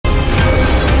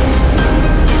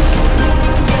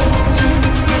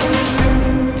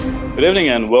Good evening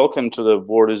and welcome to the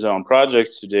Border Zone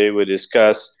project. Today we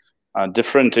discuss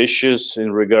different issues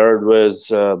in regard with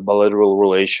bilateral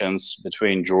relations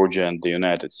between Georgia and the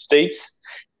United States.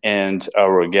 And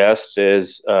our guest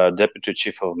is Deputy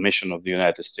Chief of Mission of the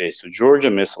United States to Georgia,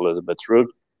 Miss Elizabet.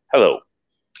 Hello.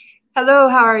 Hello,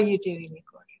 how are you doing,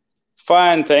 Егор?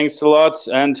 Fine, thanks a lot.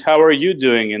 And how are you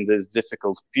doing in this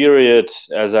difficult period?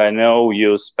 As I know,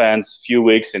 you spent a few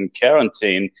weeks in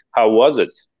quarantine. How was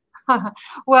it?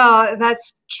 Well,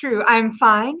 that's true. I'm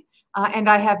fine, and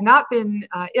I have not been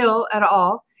ill at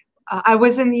all. I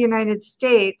was in the United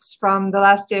States from the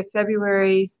last day of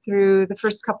February through the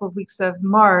first couple of weeks of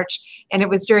March, and it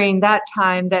was during that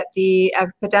time that the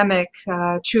epidemic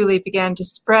truly began to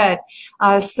spread.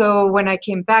 So when I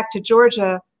came back to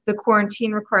Georgia, the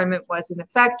quarantine requirement was in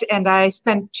effect, and I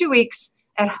spent 2 weeks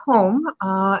at home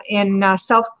in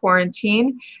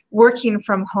self-quarantine, working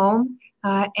from home,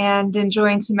 and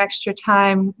enjoying some extra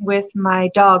time with my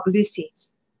dog, Lucy.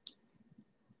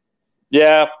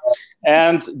 Yeah,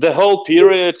 and the whole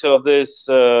period of this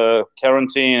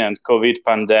quarantine and COVID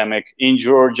pandemic in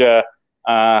Georgia,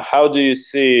 how do you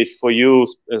see it for you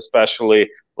especially?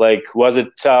 Like, was it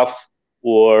tough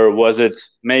or was it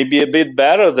maybe a bit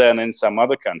better than in some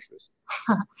other countries?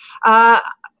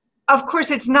 Of course,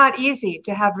 it's not easy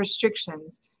to have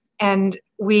restrictions, and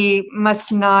we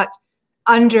must not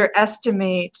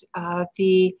underestimate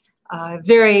the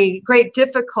very great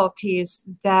difficulties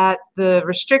that the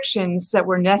restrictions that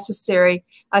were necessary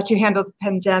to handle the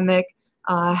pandemic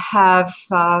have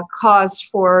caused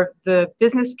for the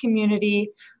business community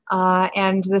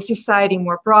and the society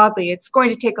more broadly. It's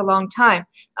going to take a long time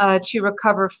to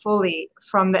recover fully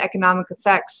from the economic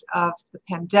effects of the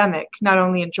pandemic, not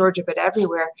only in Georgia, but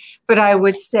everywhere. But I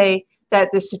would say that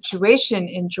the situation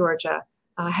in Georgia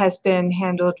has been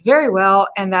handled very well,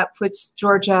 and that puts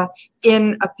Georgia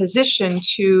in a position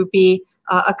to be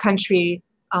a country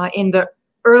in the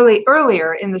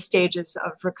earlier in the stages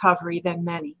of recovery than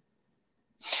many.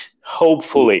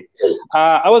 Hopefully.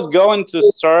 I was going to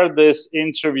start this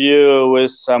interview with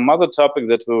some other topic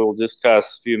that we will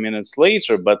discuss a few minutes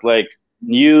later, but like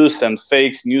news and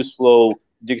fake news flow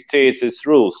dictates its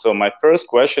rules. So my first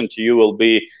question to you will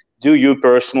be, do you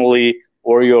personally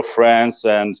or your friends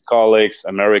and colleagues,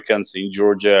 Americans in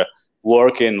Georgia,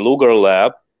 work in Lugar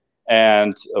lab?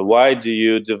 And why do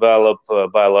you develop a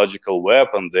biological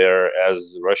weapon there,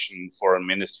 as Russian Foreign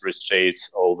Ministry states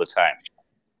all the time?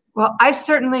 Well, I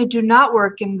certainly do not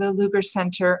work in the Lugar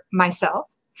Center myself,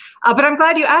 but I'm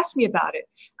glad you asked me about it,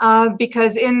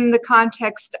 because in the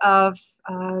context of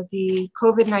the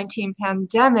COVID-19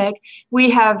 pandemic,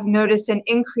 we have noticed an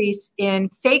increase in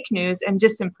fake news and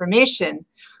disinformation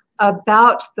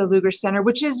about the Lugar Center,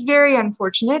 which is very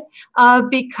unfortunate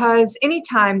because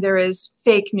anytime there is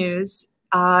fake news,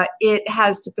 it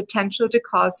has the potential to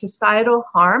cause societal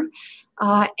harm.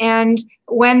 And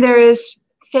when there is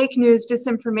fake news,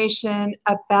 disinformation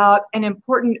about an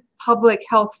important public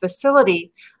health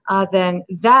facility, then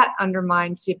that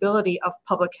undermines the ability of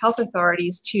public health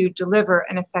authorities to deliver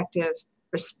an effective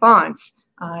response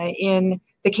in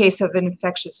the case of an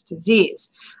infectious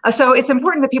disease. So it's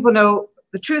important that people know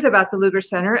the truth about the Lugar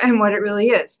Center and what it really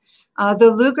is. The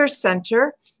Lugar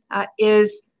Center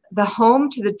is the home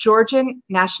to the Georgian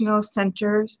National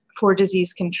Centers for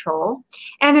Disease Control,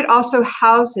 and it also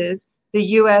houses the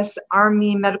U.S.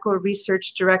 Army Medical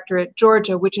Research Directorate,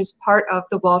 Georgia, which is part of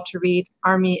the Walter Reed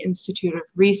Army Institute of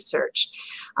Research.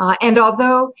 And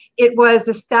although it was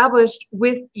established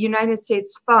with United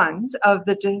States funds of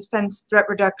the Defense Threat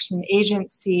Reduction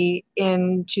Agency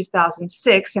in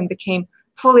 2006 and became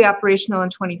fully operational in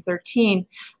 2013,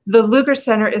 the Lugar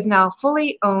Center is now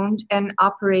fully owned and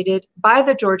operated by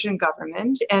the Georgian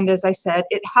government. And as I said,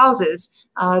 it houses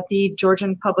the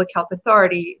Georgian Public Health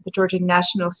Authority, the Georgian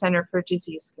National Center for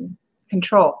Disease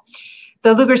Control.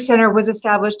 The Lugar Center was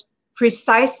established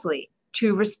precisely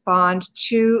to respond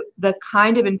to the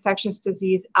kind of infectious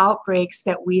disease outbreaks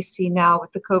that we see now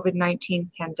with the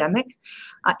COVID-19 pandemic.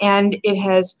 And it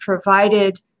has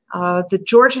provided the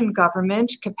Georgian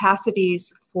government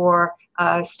capacities for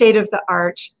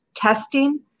state-of-the-art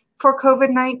testing for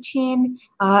COVID-19,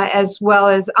 as well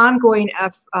as ongoing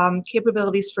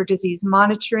capabilities for disease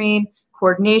monitoring,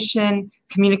 coordination,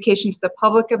 communication to the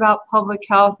public about public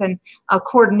health, and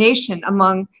coordination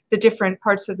among the different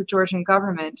parts of the Georgian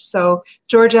government. So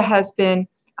Georgia has been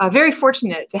very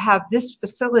fortunate to have this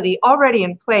facility already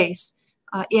in place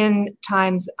in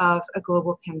times of a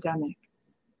global pandemic.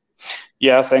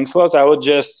 Yeah, thanks a lot. I would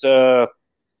just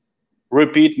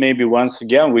repeat maybe once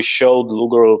again, we showed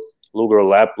Lugar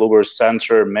Lab, Lugar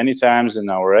Center many times in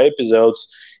our episodes.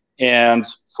 And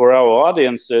for our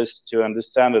audiences to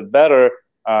understand it better,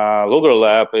 Lugar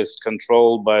Lab is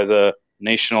controlled by the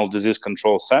National Disease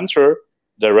Control Center,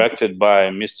 directed by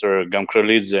Mr.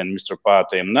 Gamkrelidze and Mr.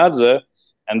 Pate Imnadze.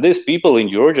 And these people in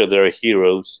Georgia, they're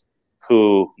heroes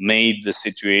who made the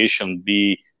situation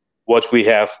be what we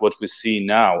have, what we see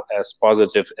now, as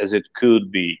positive as it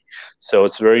could be. So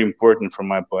it's very important from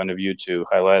my point of view to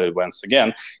highlight it once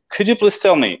again. Could you please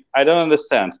tell me, I don't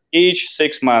understand, each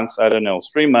 6 months, I don't know,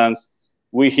 3 months,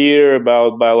 we hear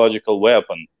about biological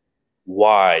weapon.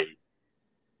 Why?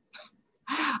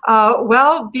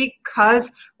 Well,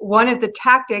 because one of the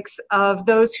tactics of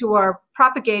those who are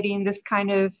propagating this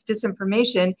kind of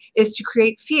disinformation is to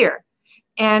create fear.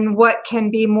 And what can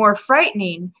be more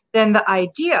frightening than the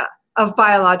idea of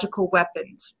biological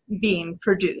weapons being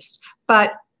produced?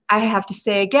 But I have to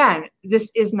say again,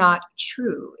 this is not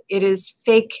true. It is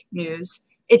fake news.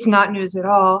 It's not news at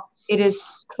all. It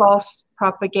is false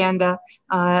propaganda.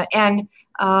 And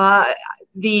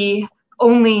the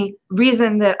only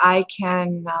reason that I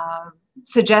can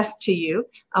suggest to you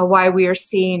why we are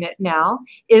seeing it now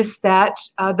is that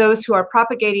those who are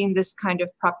propagating this kind of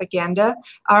propaganda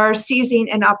are seizing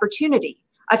an opportunity,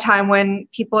 a time when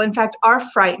people, in fact, are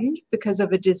frightened because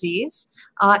of a disease,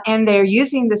 and they're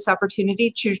using this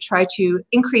opportunity to try to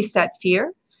increase that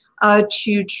fear,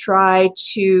 to try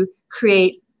to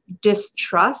create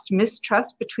distrust,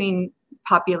 mistrust between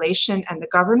population and the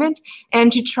government,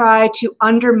 and to try to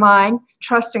undermine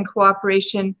trust and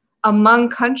cooperation among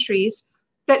countries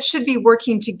that should be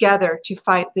working together to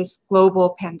fight this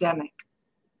global pandemic.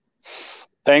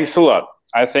 Thanks a lot.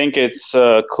 I think it's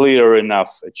clear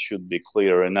enough. It should be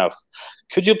clear enough.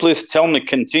 Could you please tell me,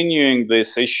 continuing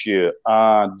this issue,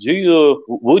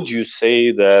 would you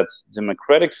say that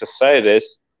democratic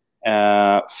societies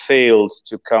failed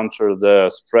to counter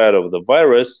the spread of the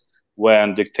virus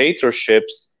when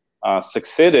dictatorships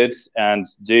succeeded and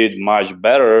did much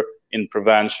better in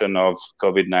prevention of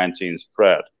COVID-19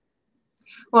 spread?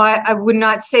 Well, I would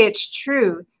not say it's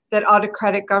true that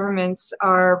autocratic governments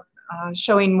are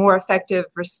showing more effective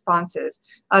responses.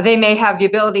 They may have the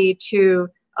ability to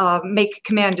make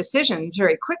command decisions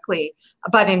very quickly,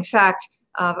 but in fact,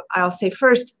 I'll say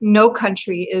first, no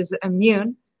country is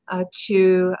immune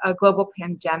to a global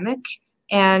pandemic,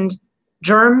 and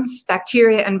germs,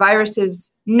 bacteria, and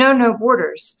viruses know no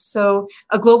borders. So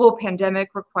a global pandemic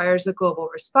requires a global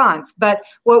response. But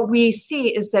what we see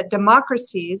is that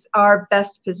democracies are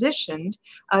best positioned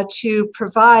to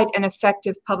provide an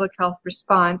effective public health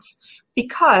response,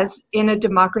 because in a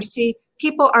democracy,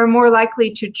 people are more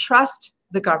likely to trust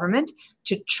the government,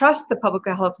 to trust the public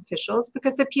health officials,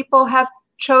 because the people have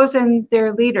chosen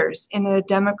their leaders in a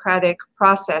democratic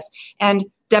process. And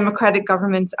democratic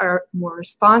governments are more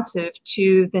responsive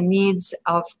to the needs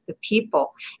of the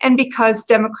people. And because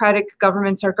democratic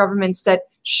governments are governments that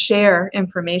share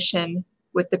information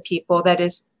with the people that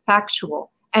is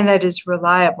factual and that is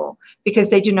reliable, because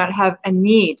they do not have a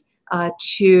need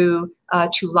to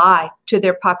lie to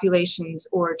their populations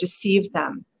or deceive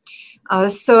them.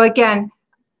 So again,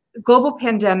 global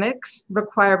pandemics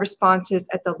require responses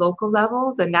at the local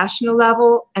level, the national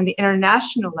level, and the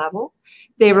international level.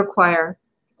 They require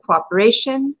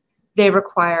cooperation, they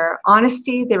require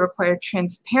honesty, they require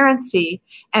transparency,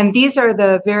 and these are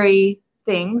the very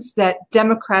things that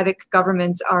democratic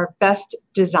governments are best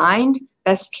designed,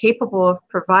 best capable of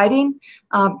providing,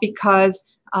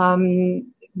 because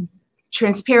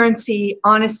transparency,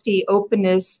 honesty,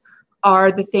 openness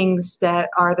are the things that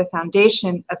are the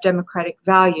foundation of democratic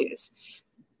values.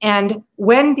 And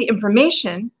when the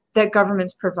information that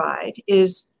governments provide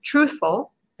is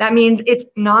truthful, that means it's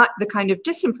not the kind of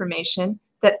disinformation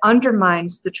that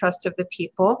undermines the trust of the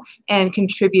people and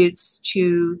contributes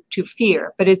to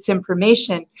fear, but it's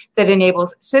information that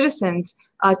enables citizens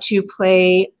to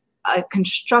play a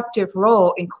constructive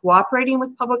role in cooperating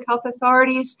with public health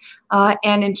authorities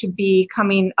and into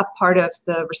becoming a part of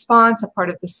the response, a part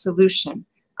of the solution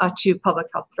to public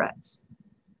health threats.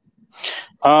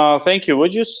 Thank you.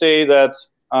 Would you say that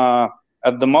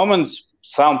at the moment,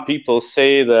 some people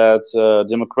say that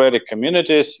democratic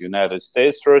communities, United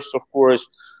States first, of course,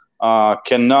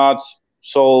 cannot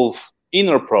solve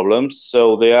inner problems,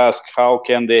 so they ask how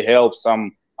can they help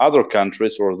some other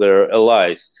countries or their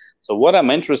allies. So what I'm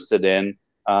interested in,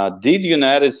 did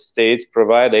United States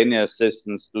provide any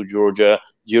assistance to Georgia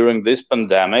during this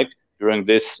pandemic, during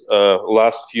this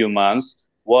last few months?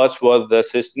 What was the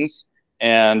assistance,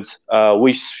 and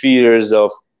which spheres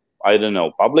of, I don't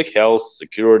know, public health,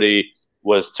 security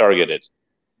was targeted?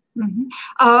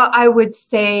 I would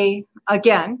say,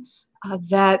 again,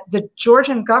 that the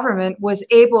Georgian government was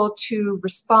able to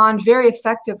respond very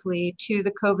effectively to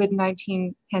the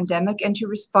COVID-19 pandemic and to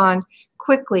respond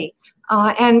quickly.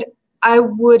 And I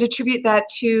would attribute that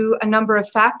to a number of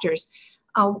factors.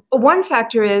 One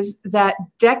factor is that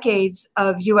decades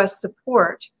of US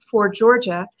support for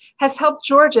Georgia has helped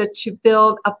Georgia to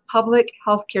build a public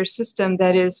healthcare system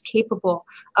that is capable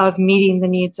of meeting the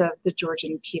needs of the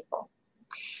Georgian people.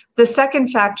 The second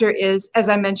factor is, as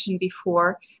I mentioned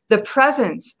before, the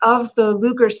presence of the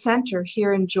Lugar Center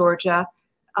here in Georgia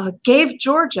gave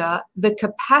Georgia the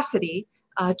capacity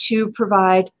to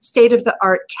provide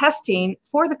state-of-the-art testing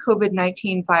for the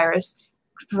COVID-19 virus,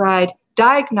 provide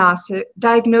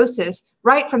diagnosis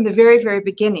right from the very, very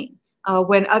beginning,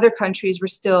 when other countries were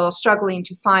still struggling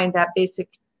to find that basic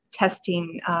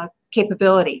testing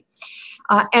capability.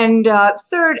 And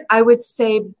third, I would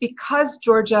say because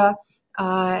Georgia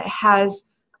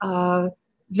has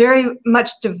very much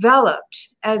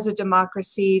developed as a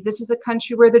democracy, this is a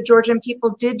country where the Georgian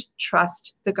people did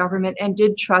trust the government and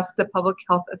did trust the public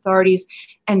health authorities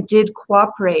and did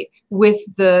cooperate with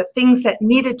the things that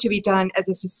needed to be done as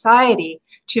a society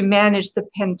to manage the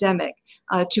pandemic,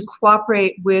 to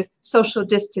cooperate with social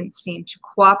distancing, to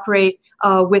cooperate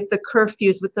with the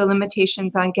curfews, with the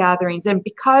limitations on gatherings. And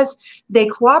because they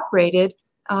cooperated,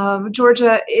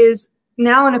 Georgia is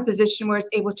now in a position where it's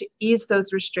able to ease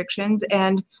those restrictions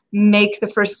and make the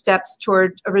first steps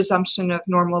toward a resumption of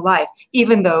normal life,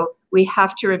 even though we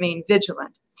have to remain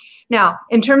vigilant. Now,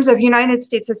 in terms of United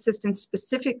States assistance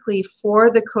specifically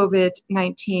for the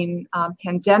COVID-19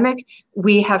 pandemic,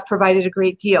 we have provided a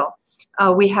great deal.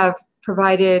 We have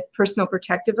provided personal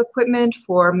protective equipment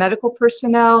for medical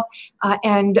personnel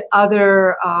and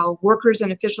other workers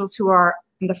and officials who are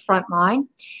in the front line.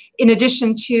 In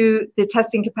addition to the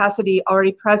testing capacity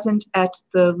already present at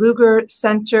the Lugar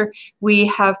Center, we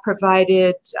have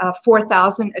provided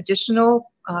 4,000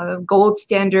 additional gold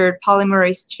standard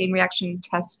polymerase chain reaction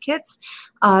test kits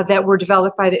that were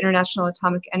developed by the International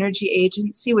Atomic Energy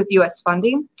Agency with US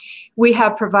funding. We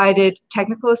have provided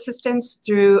technical assistance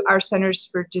through our Centers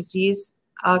for Disease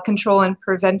Control and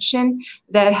Prevention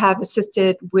that have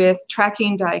assisted with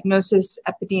tracking, diagnosis,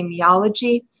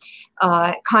 epidemiology,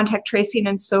 contact tracing,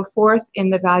 and so forth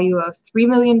in the value of $3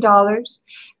 million.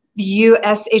 The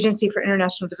U.S. Agency for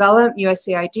International Development,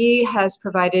 USAID, has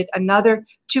provided another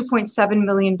 $2.7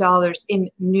 million in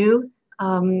new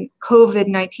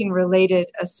COVID-19 related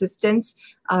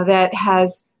assistance that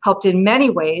has helped in many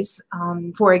ways.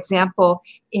 For example,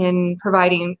 in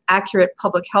providing accurate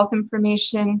public health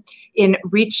information, in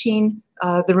reaching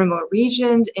the remote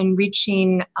regions, in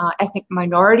reaching ethnic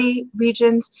minority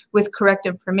regions with correct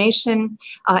information,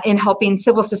 in helping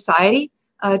civil society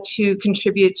to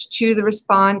contribute to the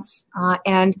response,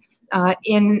 and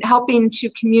in helping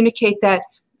to communicate that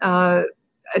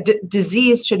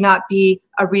disease should not be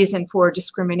a reason for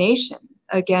discrimination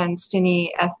against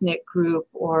any ethnic group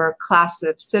or class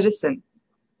of citizen.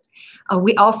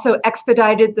 We also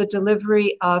expedited the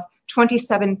delivery of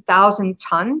 27,000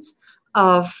 tons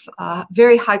of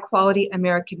very high quality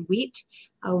American wheat,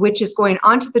 which is going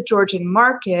onto the Georgian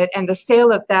market, and the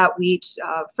sale of that wheat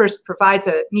first provides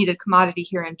a needed commodity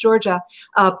here in Georgia,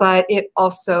 but it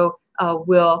also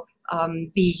will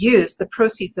be used, the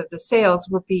proceeds of the sales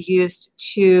will be used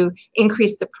to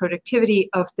increase the productivity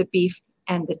of the beef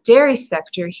and the dairy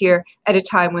sector here at a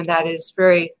time when that is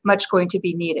very much going to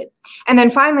be needed. And then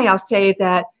finally, I'll say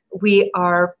that we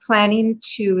are planning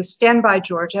to stand by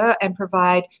Georgia and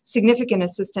provide significant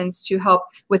assistance to help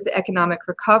with the economic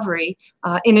recovery,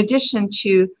 in addition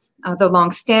to the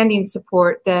longstanding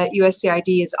support that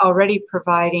USAID is already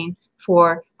providing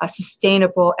for a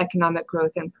sustainable economic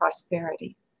growth and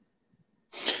prosperity.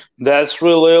 That's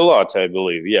really a lot, I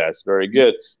believe. Yes, very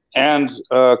good. And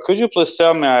could you please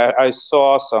tell me, I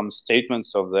saw some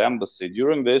statements of the embassy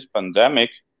during this pandemic,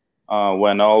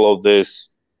 when all of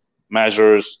these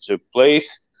measures took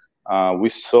place. We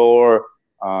saw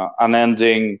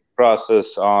unending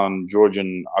process on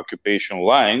Georgian occupation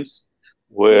lines,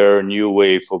 where a new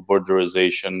wave of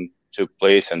borderization took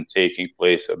place and taking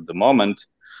place at the moment.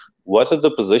 What is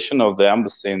the position of the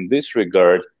embassy in this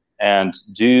regard? And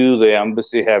do the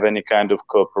embassy have any kind of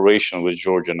cooperation with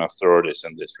Georgian authorities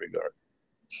in this regard?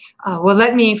 Well,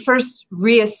 let me first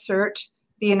reassert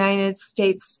the United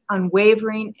States'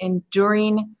 unwavering,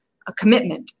 enduring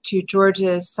commitment to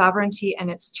Georgia's sovereignty and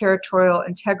its territorial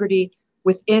integrity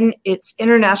within its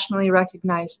internationally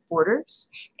recognized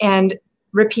borders. And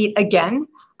repeat again,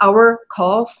 our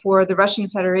call for the Russian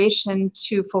Federation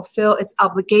to fulfill its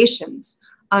obligations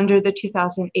under the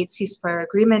 2008 ceasefire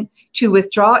agreement to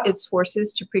withdraw its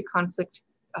forces to pre-conflict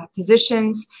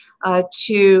positions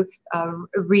to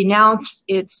renounce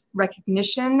its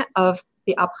recognition of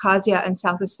the Abkhazia and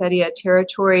South Ossetia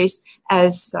territories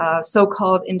as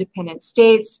so-called independent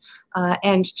states,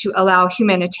 and to allow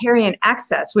humanitarian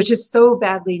access, which is so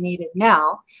badly needed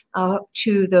now,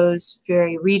 to those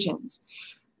very regions.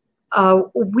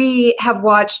 We have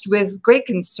watched with great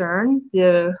concern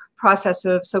the process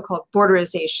of so-called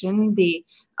borderization, the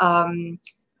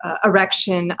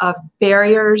erection of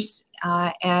barriers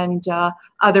and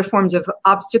other forms of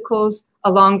obstacles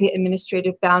along the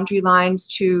administrative boundary lines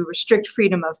to restrict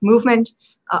freedom of movement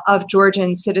of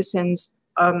Georgian citizens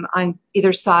on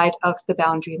either side of the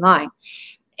boundary line.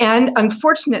 And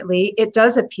unfortunately, it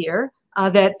does appear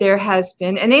that there has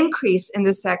been an increase in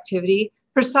this activity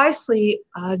precisely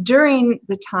during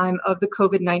the time of the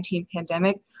COVID-19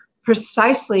 pandemic,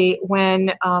 precisely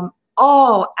when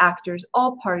all actors,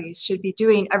 all parties should be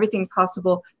doing everything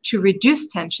possible to reduce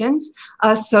tensions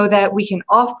so that we can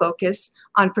all focus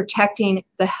on protecting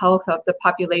the health of the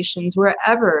populations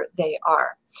wherever they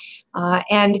are.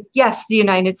 And yes, the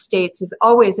United States is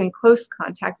always in close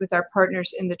contact with our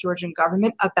partners in the Georgian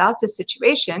government about the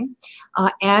situation.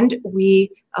 And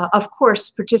we, of course,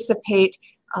 participate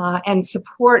and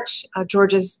support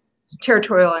Georgia's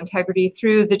territorial integrity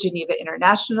through the Geneva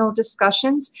International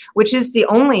Discussions, which is the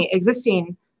only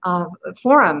existing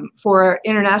forum for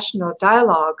international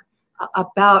dialogue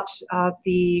about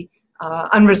the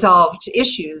unresolved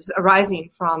issues arising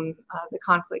from the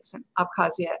conflicts in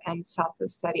Abkhazia and South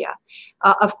Ossetia.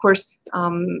 Of course,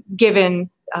 given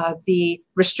the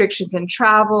restrictions in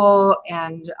travel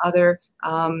and other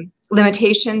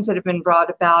limitations that have been brought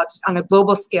about on a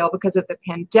global scale because of the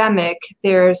pandemic,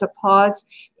 there's a pause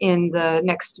in the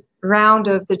next round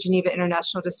of the Geneva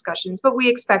International Discussions, but we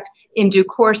expect in due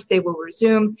course they will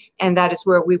resume, and that is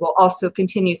where we will also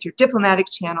continue through diplomatic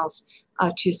channels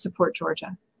to support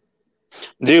Georgia.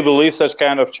 Do you believe such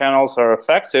kind of channels are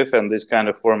effective in these kind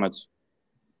of formats?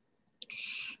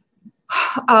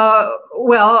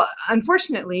 Well,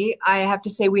 unfortunately, I have to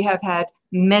say we have had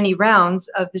many rounds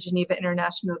of the Geneva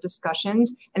International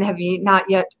Discussions and have not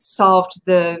yet solved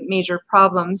the major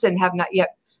problems and have not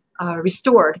yet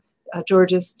restored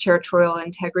Georgia's territorial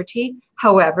integrity.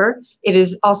 However, it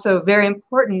is also very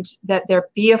important that there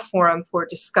be a forum for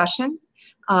discussion,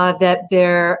 that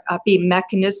there be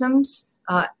mechanisms,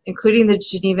 including the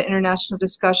Geneva International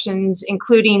Discussions,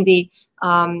 including the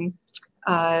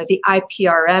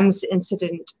IPRM's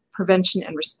incident prevention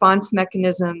and response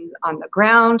mechanism on the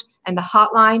ground, and the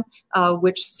hotline,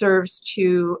 which serves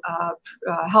to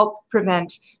help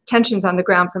prevent tensions on the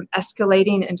ground from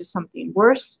escalating into something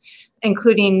worse,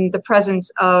 including the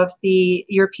presence of the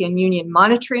European Union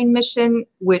monitoring mission,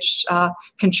 which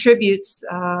contributes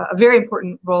a very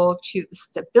important role to the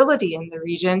stability in the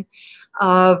region.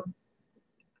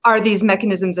 Are these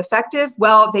mechanisms effective?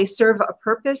 Well, they serve a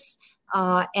purpose.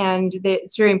 And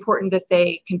it's very important that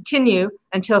they continue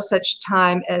until such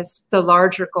time as the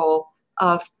larger goal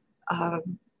of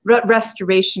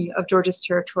restoration of Georgia's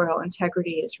territorial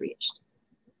integrity is reached.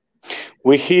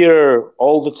 We hear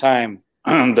all the time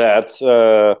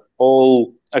that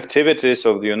all activities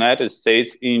of the United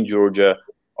States in Georgia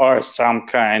are some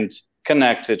kind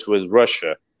connected with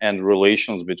Russia and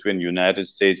relations between United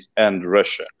States and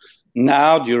Russia.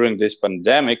 Now, during this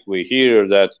pandemic, we hear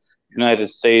that United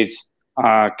States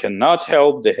cannot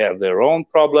help, they have their own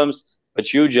problems,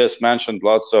 but you just mentioned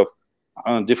lots of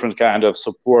different kind of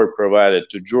support provided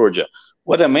to Georgia.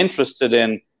 What I'm interested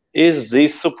in is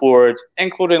this support,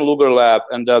 including Lugar Lab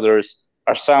and others,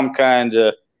 are some kind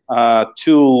of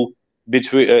tool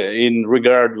between in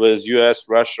regard with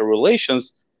US-Russia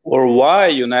relations, or why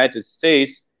United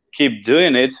States keep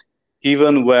doing it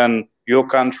even when your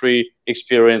country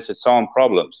experiences its own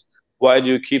problems? Why do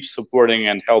you keep supporting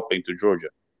and helping to Georgia?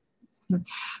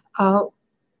 The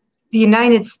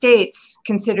United States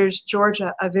considers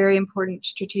Georgia a very important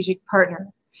strategic partner,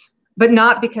 but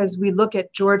not because we look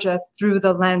at Georgia through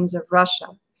the lens of Russia.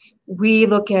 We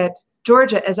look at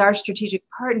Georgia as our strategic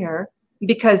partner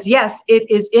because, yes, it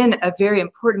is in a very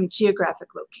important geographic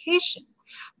location,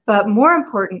 but more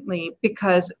importantly,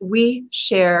 because we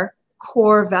share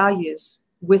core values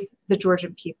with the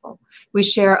Georgian people. We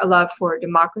share a love for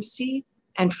democracy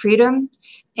and freedom,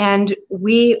 and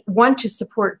we want to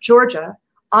support Georgia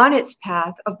on its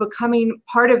path of becoming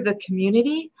part of the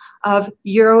community of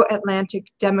Euro-Atlantic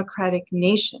democratic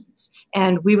nations.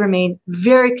 And we remain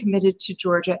very committed to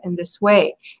Georgia in this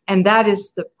way. And that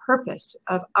is the purpose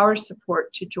of our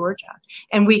support to Georgia.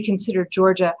 And we consider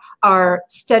Georgia our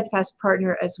steadfast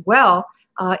partner as well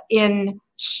in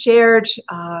shared,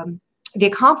 the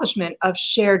accomplishment of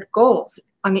shared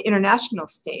goals on the international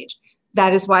stage.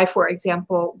 That is why, for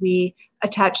example, we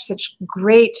attach such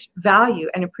great value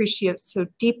and appreciate so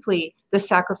deeply the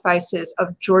sacrifices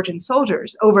of Georgian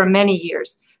soldiers over many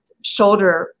years,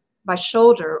 shoulder by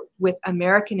shoulder with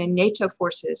American and NATO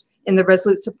forces in the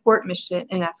Resolute Support Mission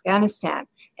in Afghanistan,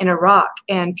 in Iraq,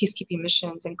 and peacekeeping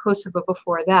missions in Kosovo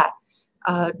before that.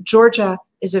 Georgia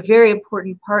is a very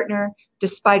important partner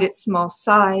despite its small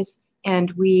size,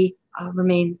 and we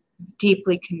remain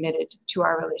deeply committed to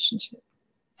our relationship.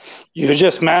 You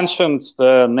just mentioned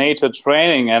the NATO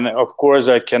training, and of course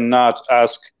I cannot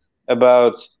ask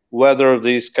about whether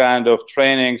these kind of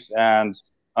trainings and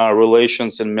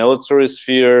relations in military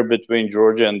sphere between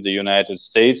Georgia and the United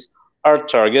States are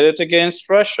targeted against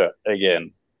Russia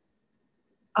again.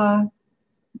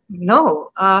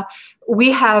 No,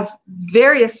 we have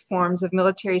various forms of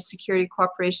military security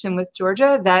cooperation with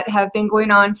Georgia that have been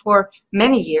going on for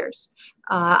many years.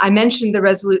 I mentioned the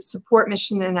Resolute Support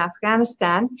Mission in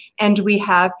Afghanistan, and we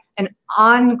have an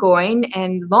ongoing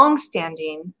and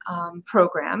long-standing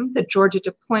program, the Georgia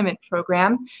Deployment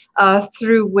Program,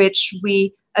 through which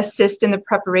we assist in the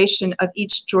preparation of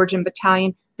each Georgian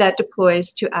battalion that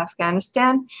deploys to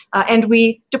Afghanistan, and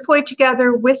we deploy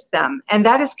together with them, and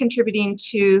that is contributing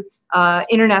to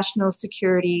international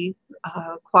security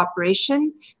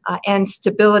cooperation and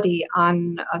stability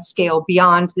on a scale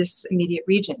beyond this immediate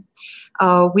region.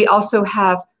 We also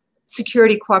have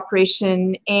security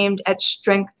cooperation aimed at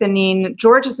strengthening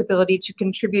Georgia's ability to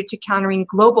contribute to countering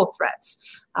global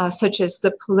threats, such as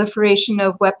the proliferation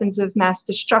of weapons of mass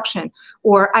destruction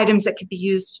or items that could be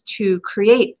used to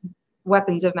create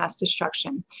weapons of mass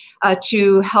destruction,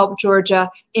 to help Georgia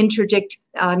interdict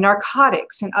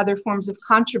narcotics and other forms of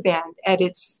contraband at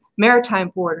its maritime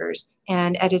borders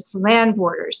and at its land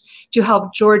borders, to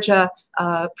help Georgia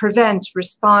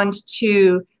respond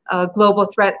to global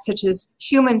threats such as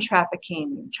human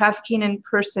trafficking, trafficking in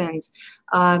persons.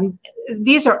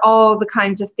 These are all the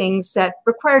kinds of things that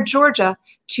require Georgia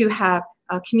to have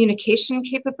communication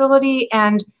capability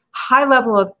and high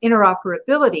level of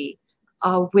interoperability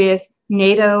with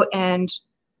NATO and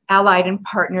allied and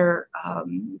partner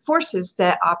forces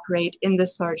that operate in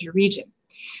this larger region.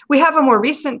 We have a more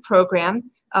recent program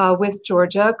with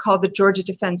Georgia called the Georgia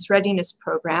Defense Readiness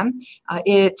Program.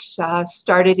 It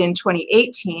started in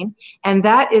 2018, and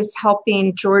that is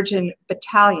helping Georgian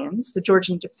battalions, the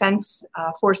Georgian Defense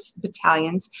Force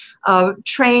battalions,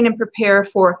 train and prepare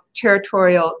for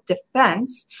territorial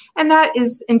defense, and that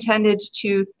is intended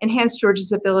to enhance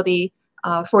Georgia's ability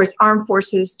for its armed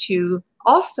forces to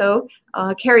also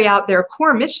carry out their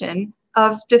core mission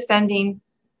of defending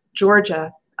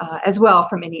Georgia as well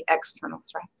from any external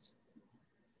threats.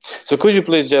 So could you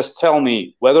please just tell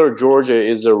me whether Georgia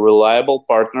is a reliable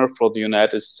partner for the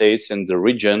United States in the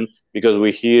region, because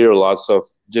we hear lots of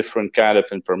different kind of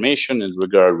information in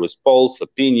regard with polls,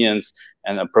 opinions,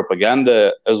 and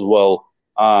propaganda as well.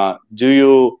 Do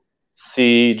you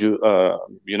see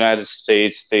United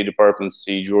States State Department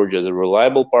see Georgia as a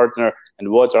reliable partner,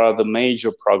 and what are the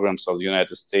major programs of the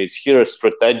United States here,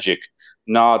 strategic,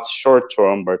 not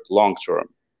short-term but long-term?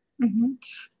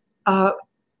 Mm-hmm.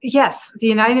 Yes, the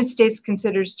United States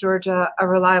considers Georgia a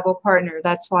reliable partner.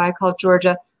 That's why I call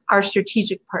Georgia our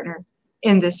strategic partner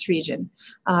in this region.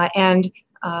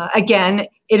 Again,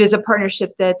 it is a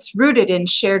partnership that's rooted in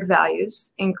shared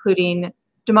values, including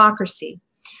democracy.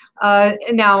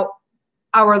 Now,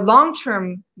 our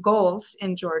long-term goals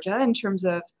in Georgia, in terms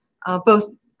of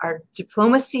both our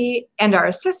diplomacy and our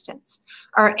assistance,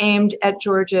 are aimed at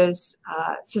Georgia's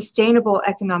sustainable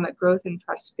economic growth and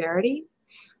prosperity,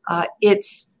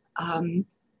 its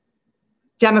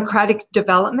democratic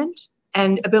development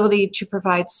and ability to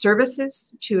provide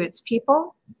services to its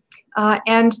people,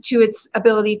 and to its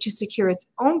ability to secure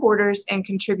its own borders and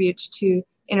contribute to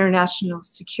international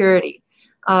security.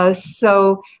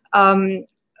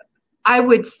 I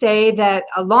would say that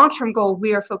a long-term goal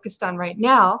we are focused on right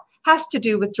now has to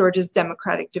do with Georgia's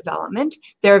democratic development.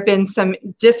 There have been some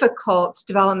difficult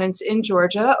developments in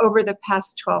Georgia over the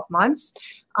past 12 months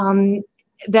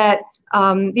that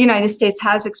the United States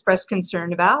has expressed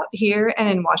concern about here and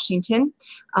in Washington.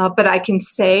 But I can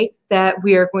say that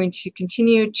we are going to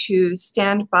continue to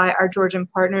stand by our Georgian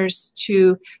partners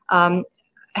to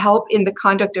help in the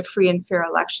conduct of free and fair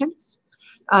elections,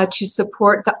 to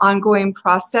support the ongoing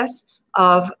process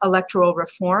of electoral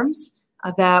reforms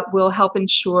that will help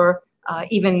ensure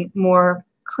even more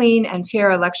clean and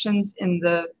fair elections in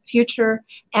the future,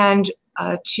 and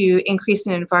to increase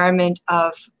an environment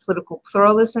of political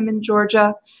pluralism in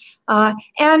Georgia,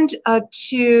 and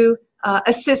to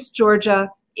assist Georgia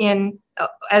in,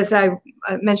 as I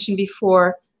mentioned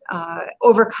before,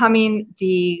 overcoming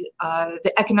the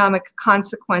economic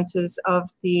consequences of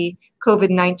the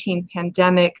COVID-19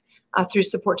 pandemic through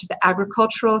support to the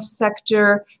agricultural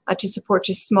sector, to support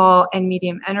to small and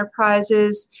medium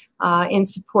enterprises, in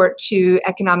support to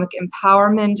economic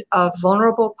empowerment of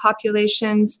vulnerable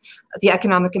populations, the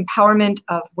economic empowerment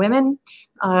of women,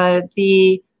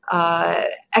 the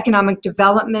economic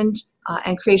development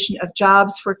and creation of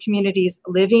jobs for communities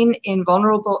living in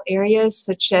vulnerable areas,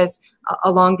 such as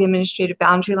along the administrative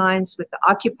boundary lines with the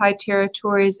occupied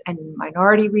territories and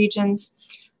minority regions.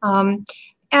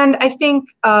 And I think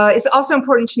it's also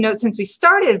important to note, since we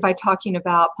started by talking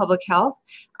about public health,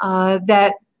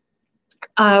 that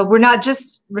we're not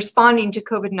just responding to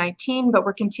COVID-19, but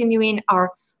we're continuing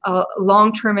our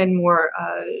long-term and more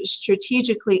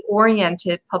strategically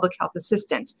oriented public health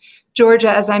assistance. Georgia,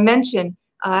 as I mentioned,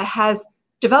 has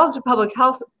developed a public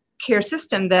health care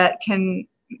system that can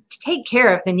take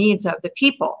care of the needs of the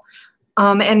people.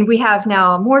 And we have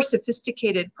now a more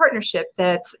sophisticated partnership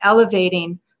that's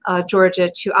elevating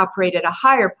Georgia to operate at a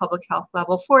higher public health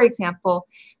level. For example,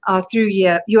 through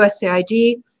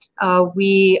USAID,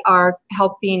 we are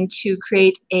helping to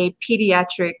create a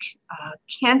pediatric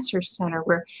cancer center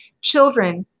where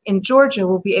children in Georgia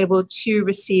will be able to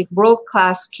receive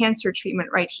world-class cancer treatment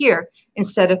right here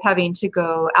instead of having to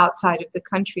go outside of the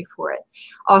country for it.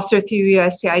 Also through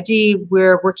USAID,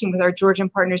 we're working with our Georgian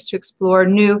partners to explore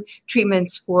new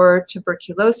treatments for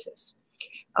tuberculosis.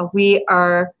 We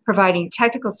are providing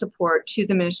technical support to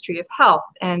the Ministry of Health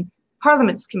and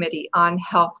Parliament's Committee on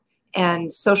Health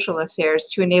and Social Affairs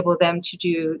to enable them to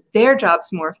do their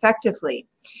jobs more effectively.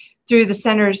 Through the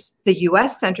centers, the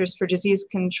U.S. Centers for Disease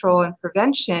Control and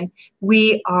Prevention,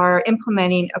 we are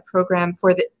implementing a program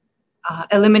for the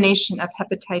elimination of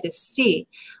hepatitis C,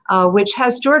 which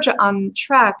has Georgia on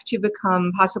track to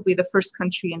become possibly the first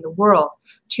country in the world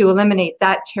to eliminate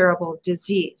that terrible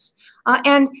disease.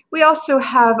 And we also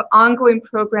have ongoing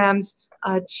programs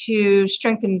to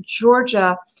strengthen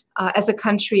Georgia as a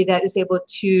country that is able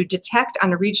to detect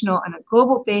on a regional and a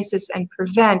global basis and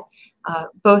prevent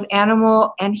both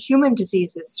animal and human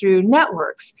diseases through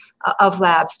networks of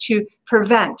labs to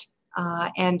prevent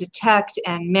and detect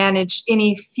and manage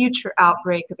any future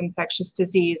outbreak of infectious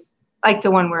disease like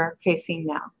the one we're facing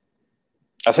now.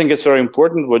 I think it's very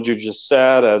important what you just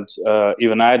said, and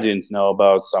even I didn't know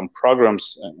about some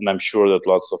programs, and I'm sure that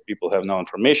lots of people have no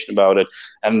information about it.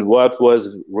 And what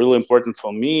was really important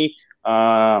for me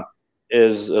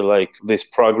is like this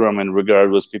program in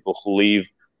regard with people who live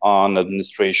on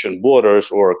administration borders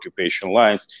or occupation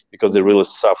lines, because they really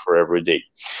suffer every day.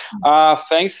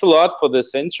 Thanks a lot for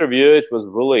this interview. It was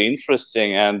really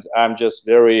interesting, and I'm just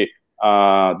very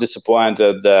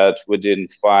disappointed that we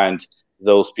didn't find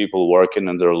those people working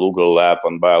in their legal lab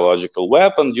on biological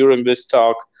weapon during this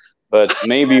talk, but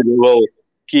maybe we will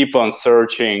keep on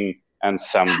searching, and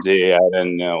someday, I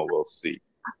don't know, we'll see.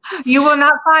 You will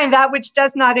not find that which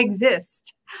does not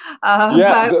exist.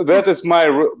 That is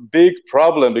my big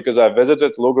problem, because I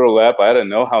visited Lugar Lab I don't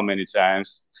know how many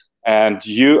times, and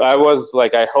I was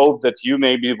like, I hope that you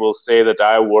maybe will say that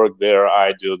I work there,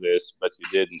 I do this, but you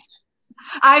didn't.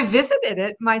 I visited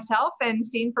it myself and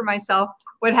seen for myself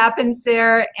what happens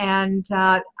there, and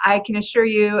I can assure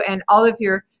you and all of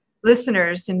your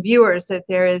listeners and viewers that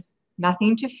there is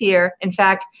nothing to fear. In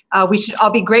fact, we should all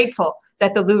be grateful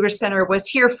that the Lugar Center was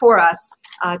here for us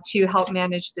to help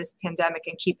manage this pandemic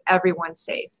and keep everyone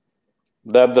safe.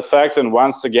 That's the fact, and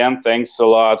once again, thanks a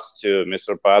lot to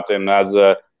Mr. Pate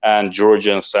Nadza and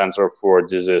Georgian Center for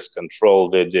Disease Control.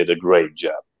 They did a great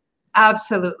job.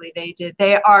 Absolutely, they did.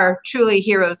 They are truly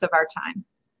heroes of our time.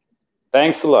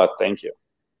 Thanks a lot. Thank you.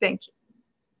 Thank you.